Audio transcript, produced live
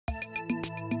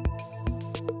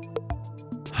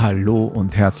Hallo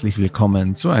und herzlich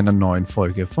willkommen zu einer neuen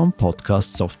Folge vom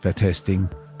Podcast Software Testing.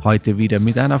 Heute wieder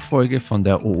mit einer Folge von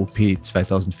der OOP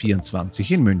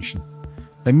 2024 in München.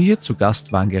 Bei mir zu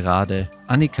Gast waren gerade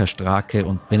Anika Strake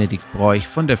und Benedikt Broich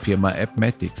von der Firma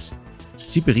Appmatics.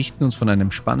 Sie berichten uns von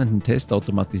einem spannenden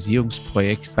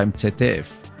Testautomatisierungsprojekt beim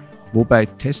ZDF. Wobei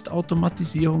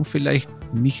Testautomatisierung vielleicht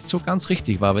nicht so ganz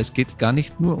richtig war, weil es geht gar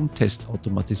nicht nur um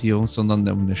Testautomatisierung, sondern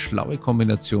um eine schlaue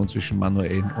Kombination zwischen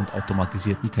manuellen und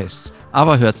automatisierten Tests.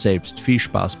 Aber hört selbst, viel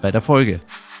Spaß bei der Folge.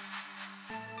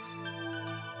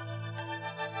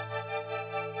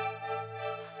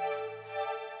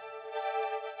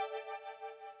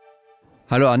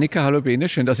 Hallo Anika, hallo Bene,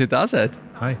 schön, dass ihr da seid.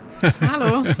 Hi.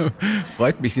 Hallo.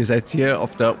 Freut mich, ihr seid hier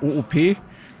auf der OOP.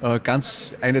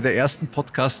 Ganz einer der ersten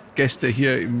Podcast-Gäste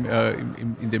hier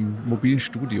in dem mobilen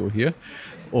Studio hier.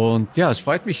 Und ja, es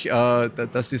freut mich,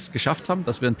 dass Sie es geschafft haben,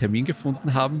 dass wir einen Termin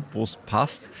gefunden haben, wo es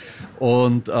passt.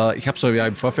 Und ich habe so ja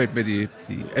im Vorfeld mir die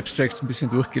Abstracts ein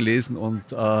bisschen durchgelesen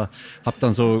und habe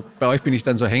dann so, bei euch bin ich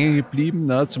dann so hängen geblieben.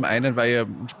 Ne? Zum einen, weil ihr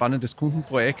ein spannendes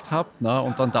Kundenprojekt habt, ne?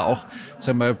 Und dann da auch,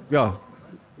 sagen wir, ja,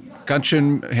 ganz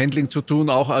schön Handling zu tun,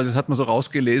 auch, also das hat man so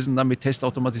rausgelesen, mit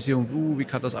Testautomatisierung, wie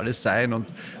kann das alles sein? Und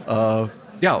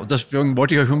ja, und deswegen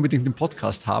wollte ich euch unbedingt im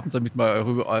Podcast haben, damit wir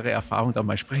über eure Erfahrung da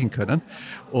mal sprechen können.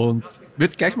 Und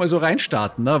würde gleich mal so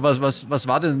reinstarten. Ne? Was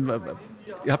war denn,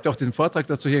 ihr habt ja auch den Vortrag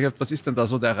dazu hier gehabt, was ist denn da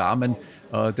so der Rahmen,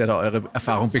 der da eure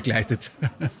Erfahrung begleitet?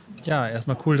 Ja,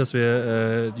 erstmal cool, dass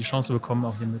wir die Chance bekommen,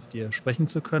 auch hier mit dir sprechen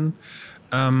zu können.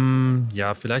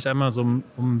 Ja, vielleicht einmal so, um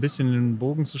ein bisschen den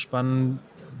Bogen zu spannen.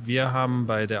 Wir haben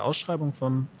bei der Ausschreibung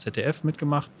vom ZDF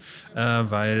mitgemacht,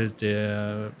 weil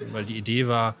die Idee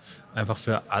war, einfach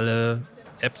für alle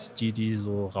Apps, die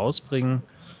so rausbringen,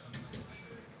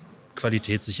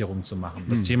 Qualitätssicherung zu machen.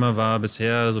 Das Thema war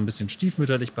bisher so ein bisschen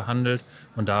stiefmütterlich behandelt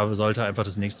und da sollte einfach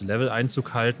das nächste Level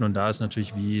Einzug halten. Und da ist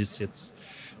natürlich, wie es jetzt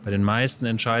bei den meisten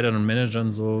Entscheidern und Managern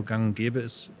so gang und gäbe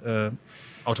ist,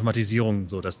 Automatisierung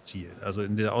so das Ziel. Also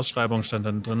in der Ausschreibung stand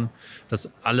dann drin, dass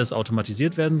alles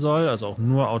automatisiert werden soll, also auch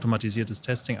nur automatisiertes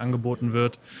Testing angeboten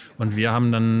wird. Und wir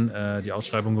haben dann die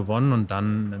Ausschreibung gewonnen und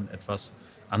dann einen etwas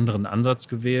anderen Ansatz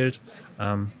gewählt.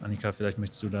 Anika, vielleicht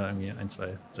möchtest du da irgendwie ein,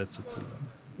 zwei Sätze zu sagen.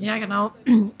 Ja, genau.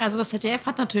 Also das ZDF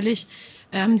hat natürlich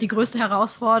die größte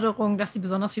Herausforderung, dass sie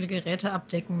besonders viele Geräte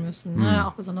abdecken müssen. Ne?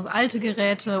 Auch besonders alte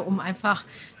Geräte, um einfach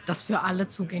das für alle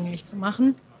zugänglich zu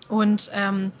machen. Und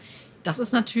das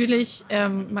ist natürlich,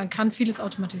 man kann vieles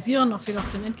automatisieren, auch viel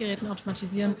auf den Endgeräten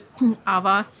automatisieren,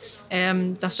 aber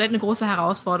das stellt eine große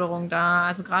Herausforderung dar.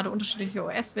 Also gerade unterschiedliche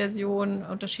OS-Versionen,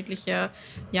 unterschiedliche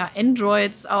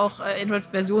Androids, auch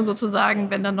Android-Versionen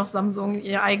sozusagen, wenn dann noch Samsung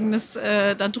ihr eigenes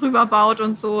da drüber baut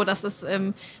und so, das ist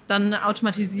dann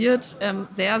automatisiert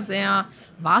sehr, sehr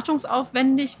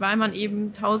wartungsaufwendig, weil man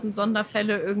eben 1000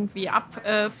 Sonderfälle irgendwie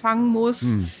abfangen muss.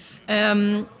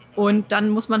 Und dann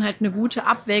muss man halt eine gute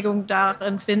Abwägung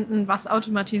darin finden, was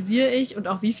automatisiere ich und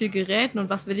auch wie viel Geräten und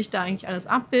was will ich da eigentlich alles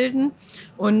abbilden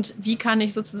und wie kann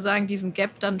ich sozusagen diesen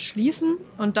Gap dann schließen.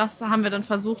 Und das haben wir dann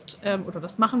versucht, oder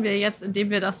das machen wir jetzt, indem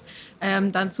wir das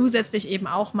dann zusätzlich eben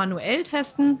auch manuell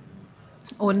testen.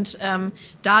 Und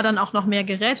da dann auch noch mehr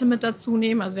Geräte mit dazu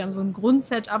nehmen. Also wir haben so ein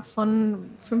Grundsetup von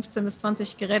 15 bis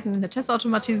 20 Geräten in der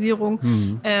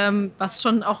Testautomatisierung, was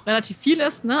schon auch relativ viel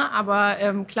ist, ne? Aber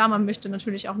klar, man möchte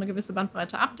natürlich auch eine gewisse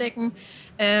Bandbreite abdecken.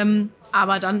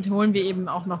 Aber dann holen wir eben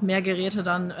auch noch mehr Geräte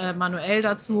dann manuell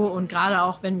dazu. Und gerade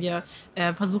auch, wenn wir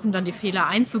versuchen, dann die Fehler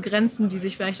einzugrenzen, die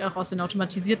sich vielleicht auch aus den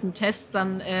automatisierten Tests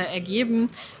dann ergeben,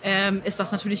 ist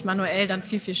das natürlich manuell dann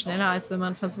viel, viel schneller, als wenn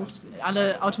man versucht,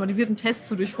 alle automatisierten Tests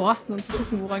zu durchforsten und zu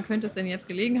gucken, woran könnte es denn jetzt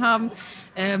gelegen haben.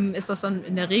 Ist das dann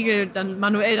in der Regel dann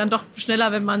manuell dann doch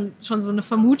schneller, wenn man schon so eine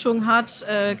Vermutung hat.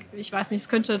 Ich weiß nicht, es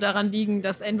könnte daran liegen,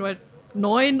 dass Android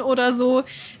 9 oder so,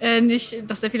 nicht,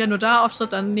 dass der Fehler nur da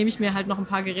auftritt, dann nehme ich mir halt noch ein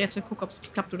paar Geräte, gucke, ob es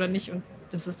klappt oder nicht und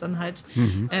das ist dann halt,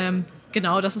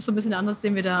 genau, das ist so ein bisschen der Ansatz,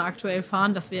 den wir da aktuell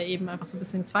fahren, dass wir eben einfach so ein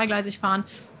bisschen zweigleisig fahren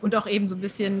und auch eben so ein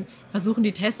bisschen versuchen,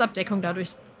 die Testabdeckung dadurch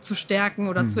zu stärken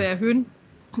oder zu erhöhen,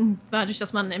 dadurch,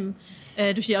 dass man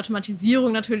durch die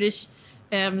Automatisierung natürlich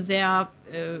sehr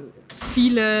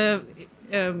viele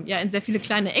in sehr viele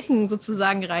kleine Ecken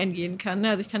sozusagen reingehen kann.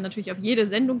 Also ich kann natürlich auf jede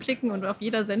Sendung klicken und auf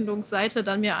jeder Sendungsseite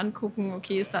dann mir angucken,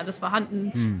 okay, ist da alles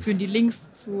vorhanden, führen die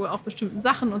Links zu auch bestimmten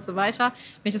Sachen und so weiter.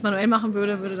 Wenn ich das manuell machen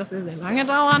würde, würde das sehr, sehr lange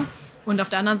dauern. Und auf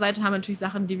der anderen Seite haben wir natürlich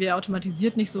Sachen, die wir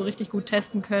automatisiert nicht so richtig gut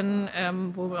testen können,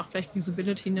 wo auch vielleicht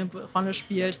Usability eine Rolle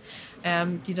spielt,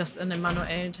 die das in dem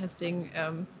manuellen Testing,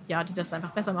 die das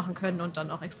einfach besser machen können und dann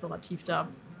auch explorativ da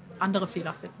andere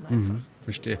Fehler finden einfach.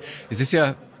 Verstehe. Das ist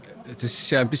ja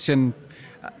ein bisschen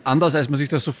anders, als man sich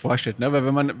das so vorstellt. Ne?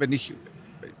 Weil wenn ich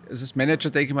als Manager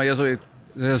denke ich mir ja so,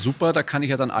 ja super, da kann ich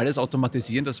ja dann alles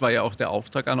automatisieren. Das war ja auch der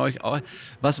Auftrag an euch.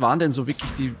 Was waren denn so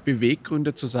wirklich die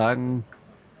Beweggründe zu sagen,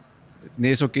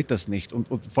 nee, so geht das nicht? Und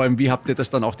vor allem, wie habt ihr das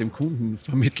dann auch dem Kunden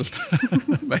vermittelt?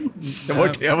 Weil der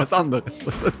wollte ja was anderes.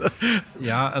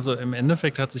 Ja, also im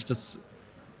Endeffekt hat sich das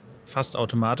fast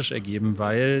automatisch ergeben,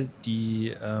 weil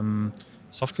die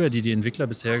Software, die die Entwickler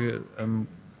bisher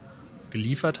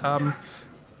geliefert haben,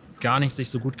 gar nicht sich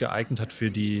so gut geeignet hat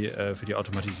für die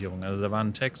Automatisierung. Also da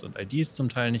waren Tags und IDs zum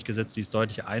Teil nicht gesetzt, die es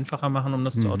deutlich einfacher machen, um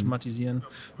das zu automatisieren.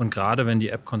 Und gerade wenn die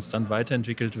App konstant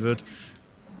weiterentwickelt wird,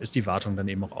 ist die Wartung dann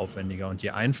eben auch aufwendiger. Und je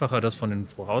einfacher das von den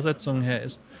Voraussetzungen her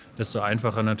ist, desto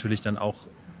einfacher natürlich dann auch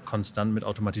konstant mit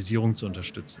Automatisierung zu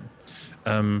unterstützen.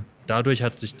 Dadurch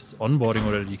hat sich das Onboarding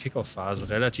oder die Kickoff-Phase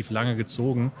relativ lange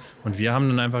gezogen und wir haben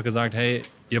dann einfach gesagt, hey,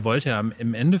 ihr wollt ja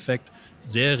im Endeffekt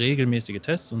sehr regelmäßige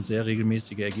Tests und sehr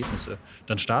regelmäßige Ergebnisse.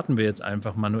 Dann starten wir jetzt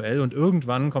einfach manuell und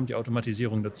irgendwann kommt die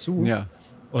Automatisierung dazu. Ja.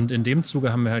 Und in dem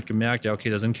Zuge haben wir halt gemerkt, ja okay,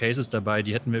 da sind Cases dabei,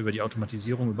 die hätten wir über die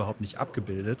Automatisierung überhaupt nicht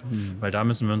abgebildet, weil da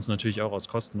müssen wir uns natürlich auch aus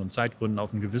Kosten- und Zeitgründen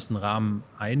auf einen gewissen Rahmen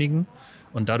einigen.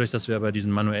 Und dadurch, dass wir aber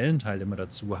diesen manuellen Teil immer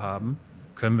dazu haben,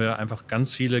 können wir einfach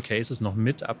ganz viele Cases noch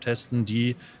mit abtesten,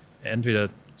 die entweder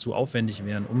zu aufwendig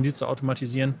wären, um die zu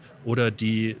automatisieren, oder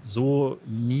die so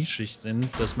nischig sind,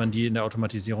 dass man die in der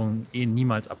Automatisierung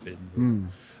niemals abbilden würde.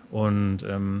 Und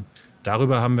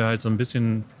darüber haben wir halt so ein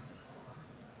bisschen...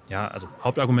 Ja, also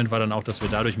Hauptargument war dann auch, dass wir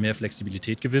dadurch mehr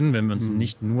Flexibilität gewinnen, wenn wir uns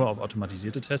nicht nur auf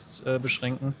automatisierte Tests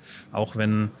beschränken, auch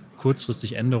wenn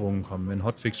kurzfristig Änderungen kommen, wenn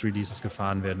Hotfix-Releases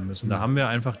gefahren werden müssen. Da haben wir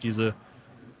einfach diesen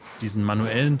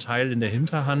manuellen Teil in der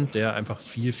Hinterhand, der einfach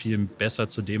viel, viel besser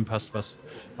zu dem passt, was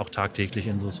auch tagtäglich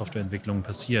in so Softwareentwicklungen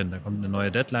passieren. Da kommt eine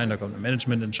neue Deadline, da kommt eine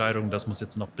Managemententscheidung, das muss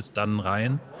jetzt noch bis dann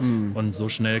rein. Und so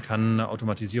schnell kann eine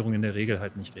Automatisierung in der Regel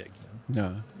halt nicht reagieren.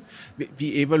 Ja.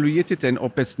 Wie evaluiert ihr denn,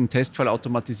 ob jetzt ein Testfall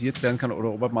automatisiert werden kann oder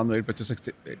ob er manuell, weil du sagst,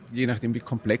 je nachdem wie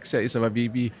komplex er ist, aber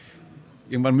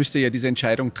irgendwann müsst ihr ja diese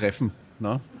Entscheidung treffen,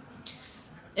 ne?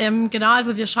 Genau,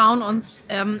 also wir schauen uns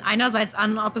einerseits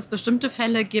an, ob es bestimmte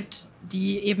Fälle gibt,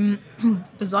 die eben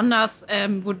besonders,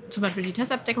 wo zum Beispiel die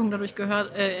Testabdeckung dadurch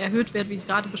erhöht wird, wie ich es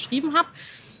gerade beschrieben habe.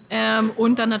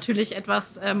 Und dann natürlich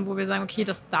etwas, wo wir sagen, okay,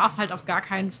 das darf halt auf gar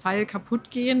keinen Fall kaputt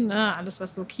gehen. Ne? Alles,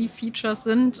 was so Key Features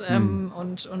sind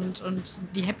und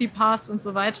die Happy Paths und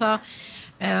so weiter.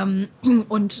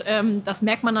 Das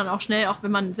merkt man dann auch schnell, auch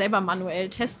wenn man selber manuell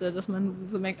testet, dass man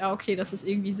so merkt, okay, das ist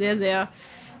irgendwie sehr, sehr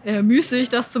müßig,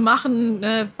 das zu machen.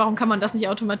 Ne? Warum kann man das nicht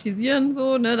automatisieren?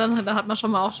 So, ne? Dann hat man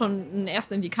schon einen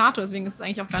ersten Indikator. Deswegen ist es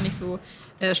eigentlich auch gar nicht so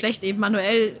schlecht, eben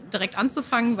manuell direkt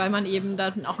anzufangen, weil man eben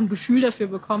dann auch ein Gefühl dafür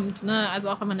bekommt. Ne? Also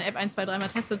auch wenn man eine App 1, 2, 3 Mal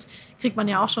testet, kriegt man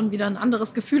ja auch schon wieder ein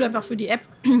anderes Gefühl einfach für die App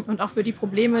und auch für die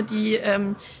Probleme, die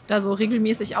da so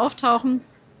regelmäßig auftauchen.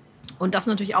 Und das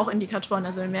sind natürlich auch Indikatoren.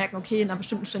 Also wir merken, okay, an einer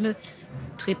bestimmten Stelle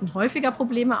treten häufiger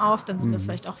Probleme auf, dann sind das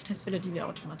vielleicht auch Testfälle, die wir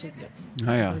automatisieren.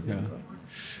 Ja.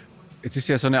 Jetzt ist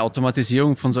ja so eine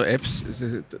Automatisierung von so Apps,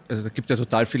 also da gibt es ja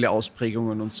total viele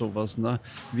Ausprägungen und sowas. Ne?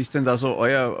 Wie ist denn da so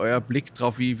euer Blick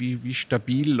drauf, wie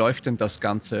stabil läuft denn das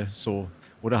Ganze so?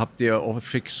 Oder habt ihr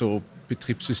häufig so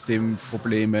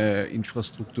Betriebssystemprobleme,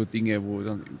 Infrastrukturdinge, wo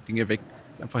dann Dinge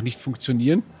einfach nicht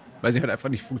funktionieren, weil sie halt einfach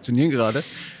nicht funktionieren gerade?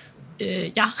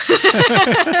 Ja.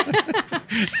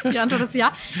 Die Antwort ist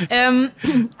ja.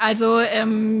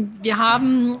 Wir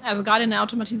haben, also gerade in der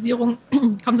Automatisierung,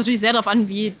 kommt es natürlich sehr darauf an,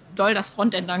 wie doll das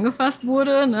Frontend angefasst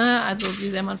wurde. Ne? Also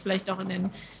wie sehr man vielleicht auch in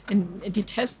die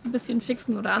Tests ein bisschen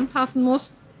fixen oder anpassen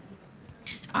muss.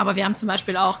 Aber wir haben zum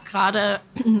Beispiel auch gerade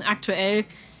aktuell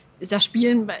das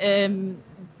Spielen bei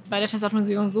der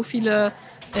Testautomatisierung so viele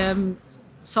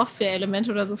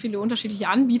Software-Elemente oder so viele unterschiedliche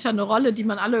Anbieter eine Rolle, die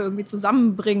man alle irgendwie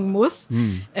zusammenbringen muss.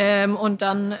 Und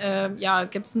dann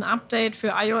gibt es ein Update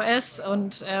für iOS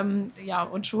und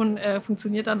schon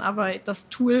funktioniert dann aber das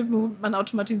Tool, wo man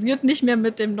automatisiert, nicht mehr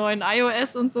mit dem neuen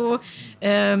iOS und so.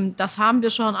 Das haben wir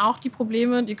schon auch, die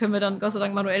Probleme. Die können wir dann Gott sei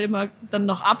Dank manuell immer dann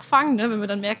noch abfangen, ne? Wenn wir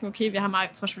dann merken, okay, wir haben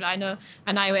zum Beispiel eine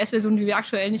iOS-Version, die wir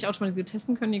aktuell nicht automatisiert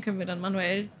testen können, die können wir dann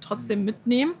manuell trotzdem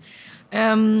mitnehmen.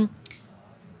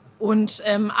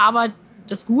 Aber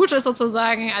das Gute ist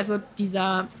sozusagen, also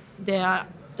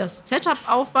das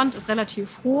Setup-Aufwand ist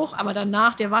relativ hoch, aber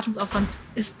danach der Wartungsaufwand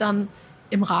ist dann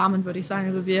im Rahmen, würde ich sagen.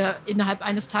 Also innerhalb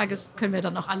eines Tages können wir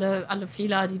dann auch alle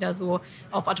Fehler, die da so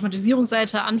auf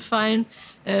Automatisierungsseite anfallen,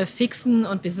 fixen.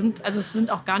 Und es sind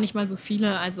auch gar nicht mal so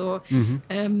viele. Also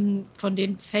von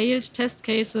den Failed Test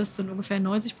Cases sind ungefähr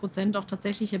 90% auch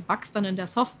tatsächliche Bugs dann in der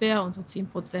Software und so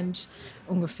 10%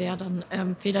 ungefähr dann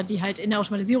Fehler, die halt in der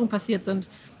Automatisierung passiert sind.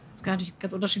 Das kann natürlich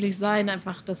ganz unterschiedlich sein,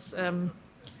 einfach dass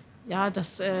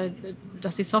dass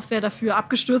die Software dafür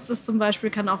abgestürzt ist zum Beispiel,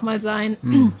 kann auch mal sein.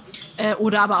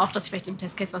 Oder aber auch, dass sich vielleicht im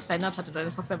Testcase was verändert hat oder in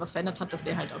der Software was verändert hat, dass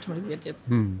wir halt automatisiert jetzt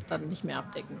dann nicht mehr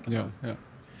abdecken. Ja.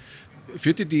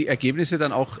 Führt ihr die Ergebnisse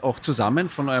dann auch zusammen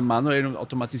von eurem manuellen und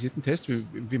automatisierten Test?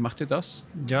 Wie macht ihr das?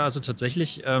 Ja, also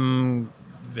tatsächlich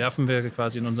werfen wir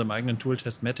quasi in unserem eigenen Tool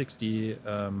Testmatics die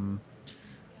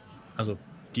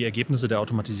Ergebnisse der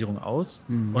Automatisierung aus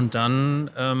und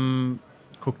dann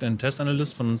guckt ein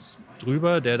Testanalyst von uns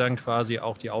drüber, der dann quasi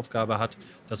auch die Aufgabe hat,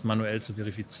 das manuell zu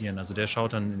verifizieren. Also der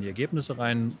schaut dann in die Ergebnisse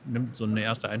rein, nimmt so eine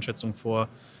erste Einschätzung vor,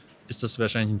 ist das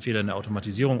wahrscheinlich ein Fehler in der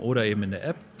Automatisierung oder eben in der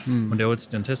App. Und der holt sich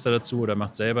den Tester dazu oder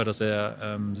macht selber, dass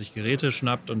er sich Geräte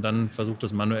schnappt und dann versucht,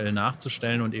 das manuell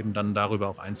nachzustellen und eben dann darüber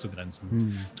auch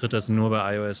einzugrenzen. Tritt das nur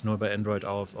bei iOS, nur bei Android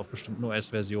auf bestimmten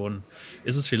OS-Versionen?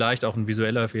 Ist es vielleicht auch ein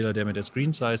visueller Fehler, der mit der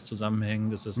Screen Size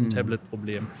zusammenhängt? Ist das ein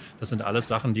Tablet-Problem? Das sind alles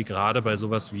Sachen, die gerade bei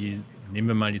sowas wie, nehmen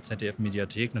wir mal die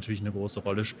ZDF-Mediathek, natürlich eine große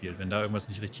Rolle spielt. Wenn da irgendwas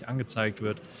nicht richtig angezeigt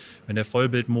wird, wenn der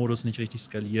Vollbildmodus nicht richtig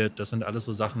skaliert, das sind alles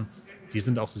so Sachen, die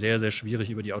sind auch sehr, sehr schwierig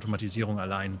über die Automatisierung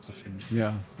alleine zu finden.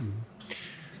 Ja.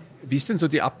 Wie ist denn so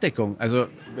die Abdeckung? Also,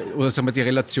 oder sagen wir die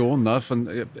Relation, ne, von,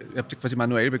 ihr habt quasi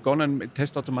manuell begonnen mit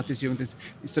Testautomatisierung.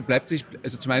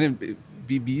 Also zum einen,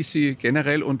 wie ist sie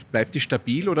generell und bleibt die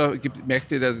stabil oder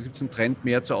merkt ihr, da gibt es einen Trend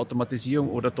mehr zur Automatisierung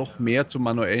oder doch mehr zu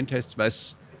manuellen Tests, weil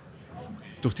es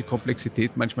durch die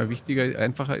Komplexität manchmal wichtiger,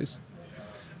 einfacher ist?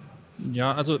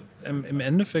 Ja, also im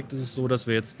Endeffekt ist es so, dass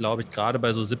wir jetzt, glaube ich, gerade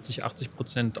bei so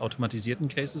 70-80% automatisierten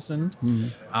Cases sind.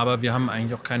 Aber wir haben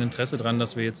eigentlich auch kein Interesse daran,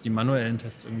 dass wir jetzt die manuellen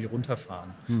Tests irgendwie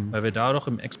runterfahren. Weil wir da doch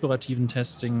im explorativen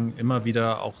Testing immer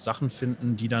wieder auch Sachen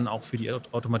finden, die dann auch für die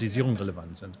Automatisierung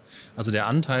relevant sind. Also der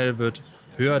Anteil wird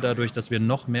höher dadurch, dass wir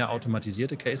noch mehr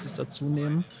automatisierte Cases dazu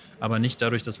nehmen, aber nicht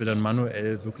dadurch, dass wir dann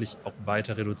manuell wirklich auch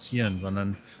weiter reduzieren,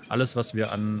 sondern alles, was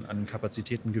wir an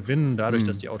Kapazitäten gewinnen, dadurch,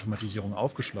 dass die Automatisierung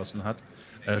aufgeschlossen hat,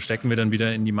 stecken wir dann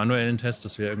wieder in die manuellen Tests,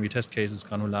 dass wir irgendwie Testcases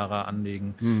granularer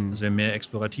anlegen, dass wir mehr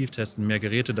explorativ testen, mehr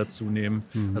Geräte dazu nehmen,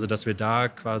 also dass wir da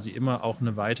quasi immer auch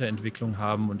eine Weiterentwicklung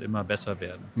haben und immer besser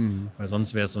werden. Weil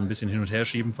sonst wäre es so ein bisschen Hin- und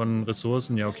Herschieben von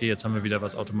Ressourcen, ja okay, jetzt haben wir wieder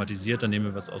was automatisiert, dann nehmen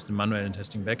wir was aus dem manuellen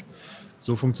Testing weg.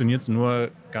 So funktioniert es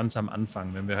nur ganz am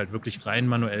Anfang, wenn wir halt wirklich rein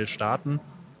manuell starten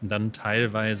und dann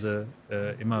teilweise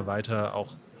immer weiter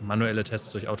auch manuelle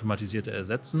Tests durch automatisierte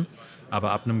ersetzen.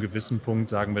 Aber ab einem gewissen Punkt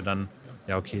sagen wir dann,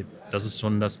 ja okay, das ist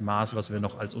schon das Maß, was wir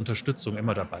noch als Unterstützung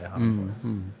immer dabei haben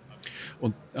wollen.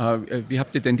 Und wie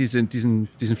habt ihr denn diesen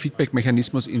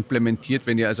Feedback-Mechanismus implementiert,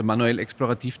 wenn ihr also manuell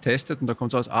explorativ testet und da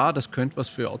kommt so aus, das könnte was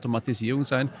für Automatisierung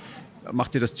sein?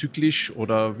 Macht ihr das zyklisch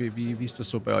oder wie ist das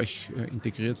so bei euch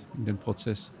integriert in den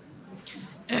Prozess?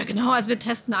 Genau, also wir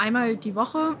testen einmal die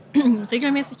Woche,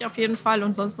 regelmäßig auf jeden Fall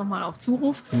und sonst nochmal auf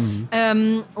Zuruf.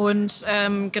 Und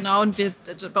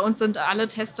bei uns sind alle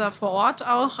Tester vor Ort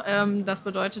auch. Das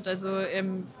bedeutet also,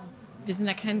 wir sind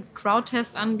ja kein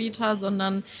Crowd-Test-Anbieter,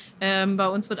 sondern bei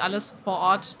uns wird alles vor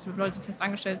Ort, die Leute sind fest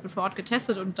angestellt, wird vor Ort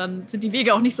getestet und dann sind die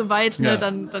Wege auch nicht so weit. Ne?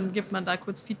 Dann gibt man da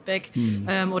kurz Feedback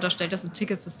oder stellt das ein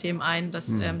Ticketsystem ein,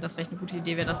 dass das vielleicht eine gute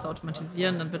Idee wäre, das zu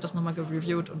automatisieren. Dann wird das nochmal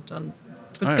gereviewt und dann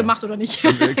wird es gemacht oder nicht.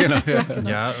 Genau.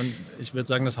 Ja, und ich würde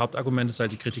sagen, das Hauptargument ist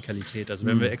halt die Kritikalität. Also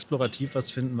wenn wir explorativ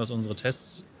was finden, was unsere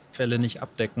Testfälle nicht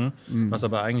abdecken, was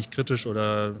aber eigentlich kritisch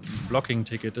oder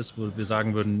Blocking-Ticket ist, wo wir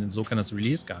sagen würden, so kann das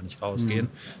Release gar nicht rausgehen.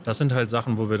 Das sind halt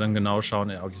Sachen, wo wir dann genau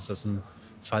schauen, ja, okay, ist das ein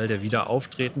Fall, der wieder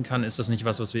auftreten kann? Ist das nicht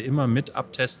was wir immer mit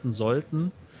abtesten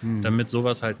sollten, damit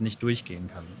sowas halt nicht durchgehen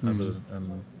kann? Also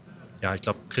ich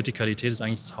glaube, Kritikalität ist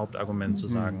eigentlich das Hauptargument, zu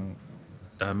sagen,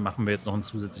 da machen wir jetzt noch einen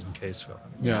zusätzlichen Case für.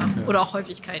 Ja. Oder auch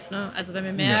Häufigkeit. Ne? Also wenn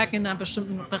wir merken, in einem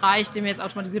bestimmten Bereich, den wir jetzt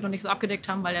automatisiert noch nicht so abgedeckt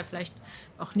haben, weil der vielleicht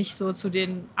auch nicht so zu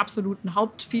den absoluten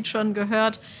Hauptfeaturen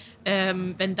gehört,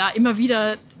 wenn da immer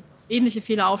wieder ähnliche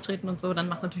Fehler auftreten und so, dann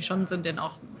macht es natürlich schon Sinn, den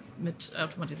auch mit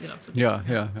automatisiert abzudecken.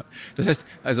 Ja. Das heißt,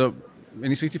 also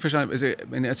wenn ich es richtig verstanden habe, also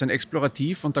wenn es ein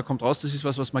Explorativ und da kommt raus, das ist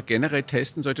was man generell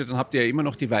testen sollte, dann habt ihr ja immer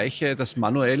noch die Weiche, das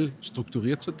manuell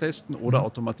strukturiert zu testen oder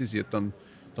automatisiert dann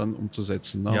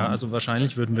umzusetzen. Ne? Ja, also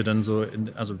wahrscheinlich würden wir dann so,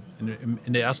 in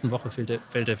der ersten Woche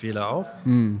fällt der Fehler auf,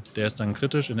 der ist dann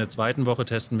kritisch. In der zweiten Woche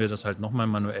testen wir das halt nochmal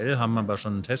manuell, haben aber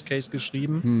schon einen Testcase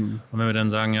geschrieben. Und wenn wir dann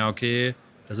sagen, ja okay,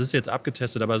 das ist jetzt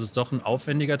abgetestet, aber es ist doch ein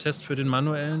aufwendiger Test für den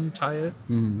manuellen Teil,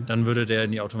 dann würde der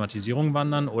in die Automatisierung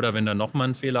wandern. Oder wenn da nochmal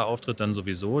ein Fehler auftritt, dann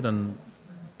sowieso, dann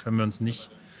können wir uns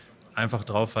nicht einfach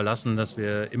darauf verlassen, dass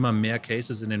wir immer mehr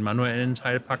Cases in den manuellen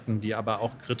Teil packen, die aber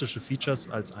auch kritische Features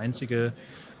als einzige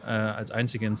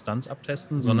Instanz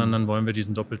abtesten, sondern dann wollen wir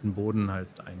diesen doppelten Boden halt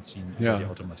einziehen über die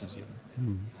Automatisierung.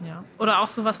 Ja. Oder auch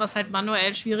sowas, was halt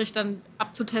manuell schwierig dann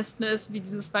abzutesten ist, wie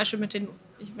dieses Beispiel mit den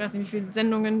ich weiß nicht, wie viele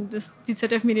Sendungen die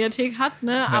ZDF-Mediathek hat,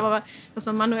 ne? Aber dass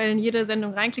man manuell in jede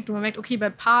Sendung reinklickt und man merkt, okay, bei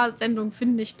ein paar Sendungen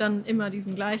finde ich dann immer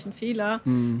diesen gleichen Fehler.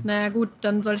 Naja gut,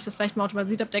 dann soll ich das vielleicht mal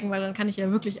automatisiert abdecken, weil dann kann ich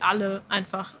ja wirklich alle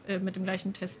einfach mit dem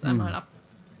gleichen Test einmal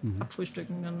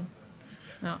abfrühstücken. Dann,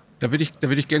 ja. Da würde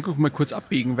ich gerne mal kurz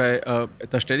abbiegen, weil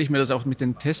da stelle ich mir das auch mit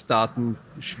den Testdaten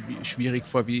schwierig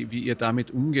vor, wie ihr damit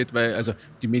umgeht, weil also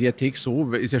die Mediathek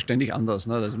so ist ja ständig anders.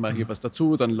 Ne? Da ist immer hier was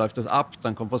dazu, dann läuft das ab,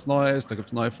 dann kommt was Neues, da gibt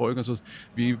es neue Folgen. Also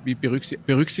wie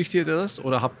berücksichtigt ihr das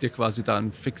oder habt ihr quasi da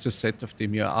ein fixes Set, auf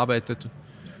dem ihr arbeitet?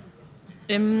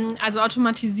 Also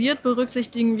automatisiert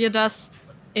berücksichtigen wir das,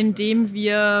 indem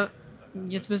wir,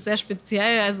 jetzt wird es sehr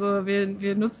speziell, also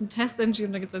wir nutzen Test-Engine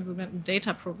und da gibt es einen sogenannten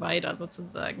Data Provider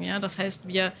sozusagen. Ja? Das heißt,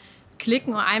 wir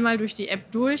klicken einmal durch die App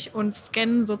durch und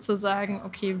scannen sozusagen,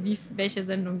 okay, welche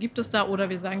Sendung gibt es da, oder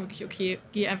wir sagen wirklich, okay,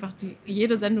 geh einfach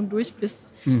jede Sendung durch, bis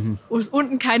es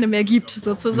unten keine mehr gibt,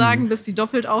 sozusagen, bis die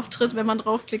doppelt auftritt, wenn man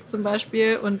draufklickt zum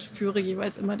Beispiel, und führe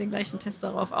jeweils immer den gleichen Test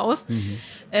darauf aus.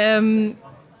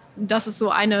 Das ist so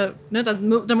eine, ne, da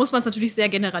muss man es natürlich sehr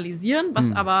generalisieren,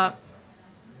 was aber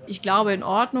ich glaube in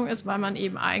Ordnung ist, weil man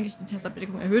eben eigentlich die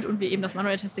Testabdeckung erhöht und wir eben das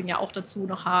manuelle Testing ja auch dazu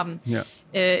noch haben. Ja.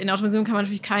 In der Automatisierung kann man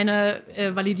natürlich keine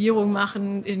Validierung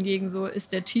machen, hingegen so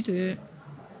ist der Titel,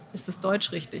 ist das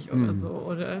Deutsch richtig oder so,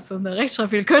 oder ist das eine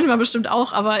Rechtschreibfehler, könnte man bestimmt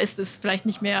auch, aber ist es vielleicht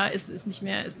nicht mehr, ist nicht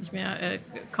mehr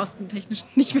kostentechnisch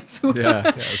nicht mehr zu. Ja,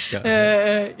 ist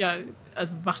klar.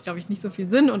 Also macht, glaube ich, nicht so viel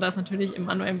Sinn, und da ist natürlich im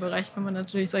manuellen Bereich kann man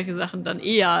natürlich solche Sachen dann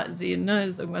eher sehen, ne?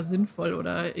 Ist irgendwas sinnvoll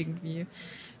oder irgendwie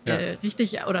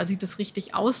richtig, oder sieht es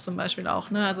richtig aus zum Beispiel auch,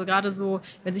 ne? Also gerade so,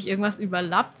 wenn sich irgendwas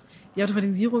überlappt, die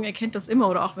Automatisierung erkennt das immer,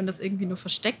 oder auch wenn das irgendwie nur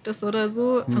versteckt ist oder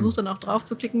so, versucht dann auch drauf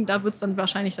zu klicken, da wird es dann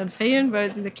wahrscheinlich dann failen,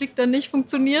 weil dieser Klick dann nicht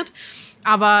funktioniert.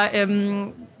 Aber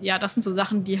das sind so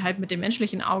Sachen, die halt mit dem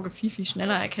menschlichen Auge viel, viel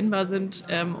schneller erkennbar sind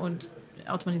und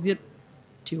automatisiert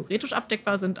theoretisch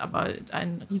abdeckbar sind, aber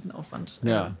ein Riesenaufwand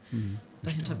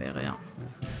dahinter wäre, ja.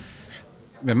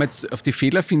 Wenn wir jetzt auf die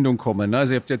Fehlerfindung kommen, ne?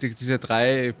 Also ihr habt ja diese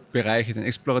 3 Bereiche, den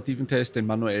explorativen Test, den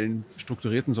manuellen,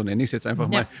 strukturierten, so nenne ich es jetzt einfach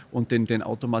mal, und den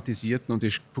automatisierten, und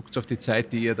ihr guckt auf die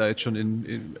Zeit, die ihr da jetzt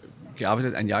schon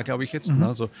gearbeitet, 1 Jahr glaube ich jetzt, ne?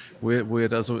 Also, wo ihr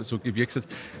da so gewirkt habt.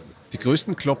 Die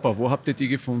größten Klopper, wo habt ihr die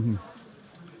gefunden?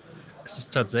 Es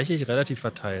ist tatsächlich relativ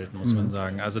verteilt, muss man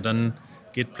sagen. Also dann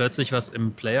geht plötzlich was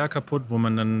im Player kaputt, wo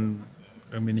man dann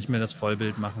irgendwie nicht mehr das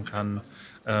Vollbild machen kann.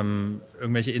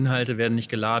 Irgendwelche Inhalte werden nicht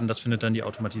geladen. Das findet dann die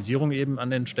Automatisierung eben an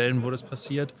den Stellen, wo das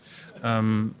passiert.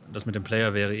 Das mit dem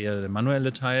Player wäre eher der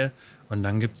manuelle Teil. Und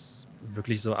dann gibt es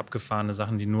wirklich so abgefahrene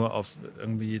Sachen, die nur auf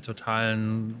irgendwie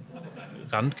totalen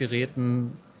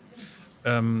Randgeräten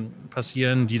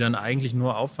passieren, die dann eigentlich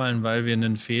nur auffallen, weil wir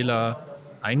einen Fehler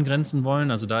eingrenzen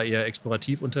wollen, also da eher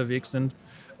explorativ unterwegs sind.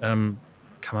 Kann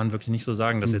man wirklich nicht so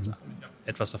sagen, dass jetzt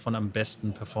etwas davon am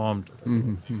besten performt,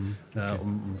 oder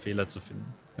um Fehler zu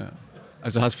finden. Ja.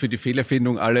 Also hast für die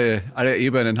Fehlerfindung alle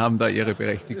Ebenen haben da ihre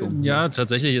Berechtigung. Ja,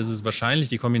 tatsächlich ist es wahrscheinlich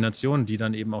die Kombination, die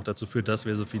dann eben auch dazu führt, dass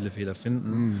wir so viele Fehler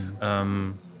finden.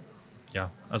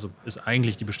 Also ist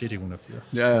eigentlich die Bestätigung dafür,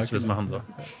 dass wir es machen sollen.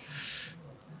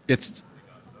 Jetzt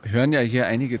hören ja hier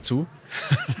einige zu.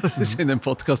 Das ist in dem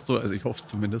Podcast so, also ich hoffe es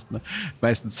zumindest. Ne?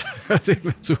 Meistens hört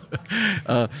jemand zu.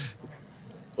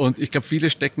 Und ich glaube,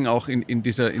 viele stecken auch in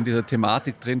dieser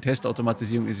Thematik drin.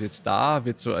 Testautomatisierung ist jetzt da,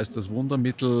 wird so als das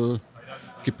Wundermittel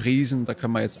gepriesen. Da kann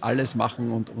man jetzt alles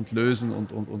machen und lösen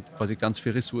und quasi ganz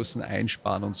viele Ressourcen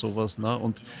einsparen und sowas. Ne?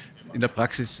 Und in der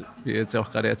Praxis, wie ihr jetzt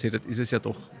auch gerade erzählt habt, ist es ja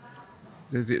doch,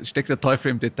 steckt der Teufel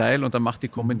im Detail, und da macht die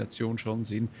Kombination schon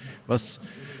Sinn.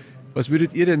 Was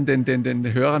würdet ihr denn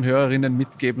den Hörern, Hörerinnen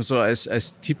mitgeben, so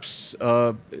als Tipps,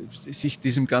 sich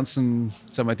diesem ganzen,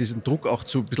 sagen wir, diesem Druck auch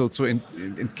ein bisschen zu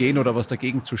entgehen oder was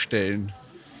dagegen zu stellen?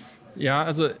 Ja,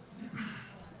 also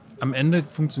am Ende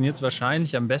funktioniert es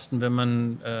wahrscheinlich am besten, wenn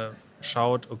man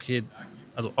schaut, okay,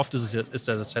 also oft ist ja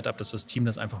das Setup, dass das Team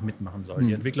das einfach mitmachen soll.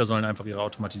 Die Entwickler sollen einfach ihre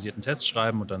automatisierten Tests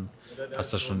schreiben und dann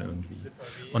passt das schon irgendwie.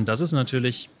 Und das ist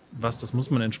natürlich das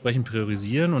muss man entsprechend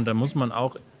priorisieren, und da muss man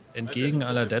auch entgegen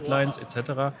aller Deadlines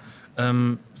etc.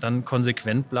 Dann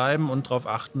konsequent bleiben und darauf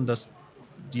achten, dass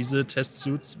diese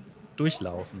Testsuits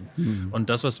durchlaufen. Und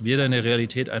das, was wir da in der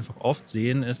Realität einfach oft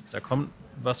sehen, ist, da kommt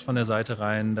was von der Seite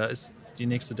rein, da ist die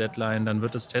nächste Deadline, dann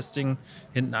wird das Testing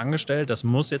hinten angestellt, das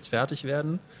muss jetzt fertig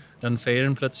werden, dann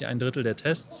failen plötzlich 1/3 der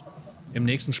Tests. Im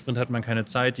nächsten Sprint hat man keine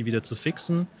Zeit, die wieder zu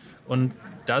fixen, und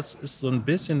das ist so ein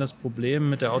bisschen das Problem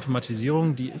mit der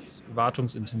Automatisierung, die ist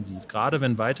wartungsintensiv. Gerade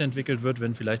wenn weiterentwickelt wird,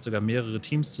 wenn vielleicht sogar mehrere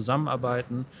Teams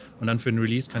zusammenarbeiten und dann für den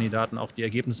Release-Kandidaten auch die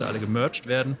Ergebnisse alle gemerged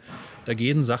werden, da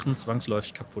gehen Sachen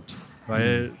zwangsläufig kaputt,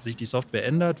 weil sich die Software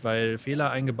ändert, weil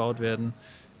Fehler eingebaut werden.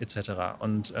 etc.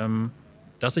 Und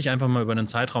das sich einfach mal über einen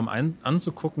Zeitraum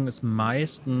anzugucken, ist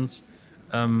meistens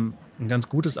ein ganz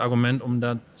gutes Argument, um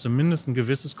da zumindest ein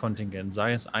gewisses Kontingent,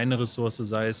 sei es eine Ressource,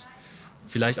 sei es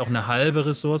vielleicht auch eine halbe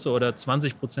Ressource oder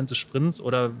 20% des Sprints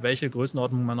oder welche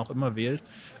Größenordnung man auch immer wählt,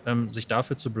 sich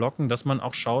dafür zu blocken, dass man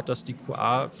auch schaut, dass die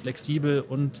QA flexibel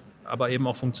und aber eben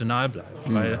auch funktional bleibt.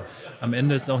 Mhm. Weil am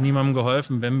Ende ist auch niemandem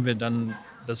geholfen, wenn wir dann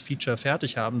das Feature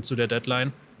fertig haben zu der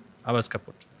Deadline, aber es ist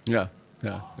kaputt. Ja,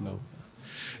 genau.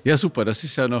 Ja, super. Das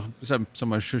ist ja noch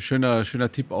ein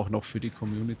schöner Tipp auch noch für die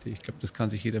Community. Ich glaube, das kann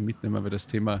sich jeder mitnehmen, weil wir das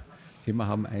Thema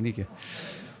haben einige.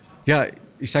 Ja,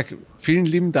 ich sage vielen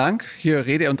lieben Dank. Hier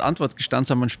Rede und Antwort gestanden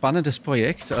haben. Ein spannendes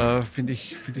Projekt. Finde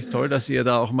ich toll, dass ihr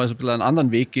da auch mal so ein bisschen einen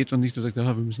anderen Weg geht und nicht nur sagt,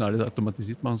 wir müssen alles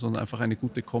automatisiert machen, sondern einfach eine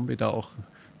gute Kombi da auch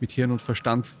mit Hirn und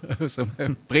Verstand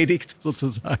predigt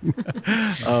sozusagen.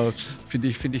 Finde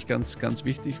ich ganz, ganz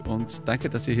wichtig. Und danke,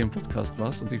 dass ihr hier im Podcast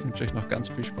wart. Und ich wünsche euch noch ganz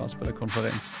viel Spaß bei der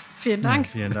Konferenz. Vielen Dank.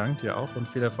 Vielen Dank dir auch und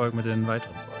viel Erfolg mit den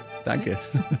weiteren Folgen. Danke.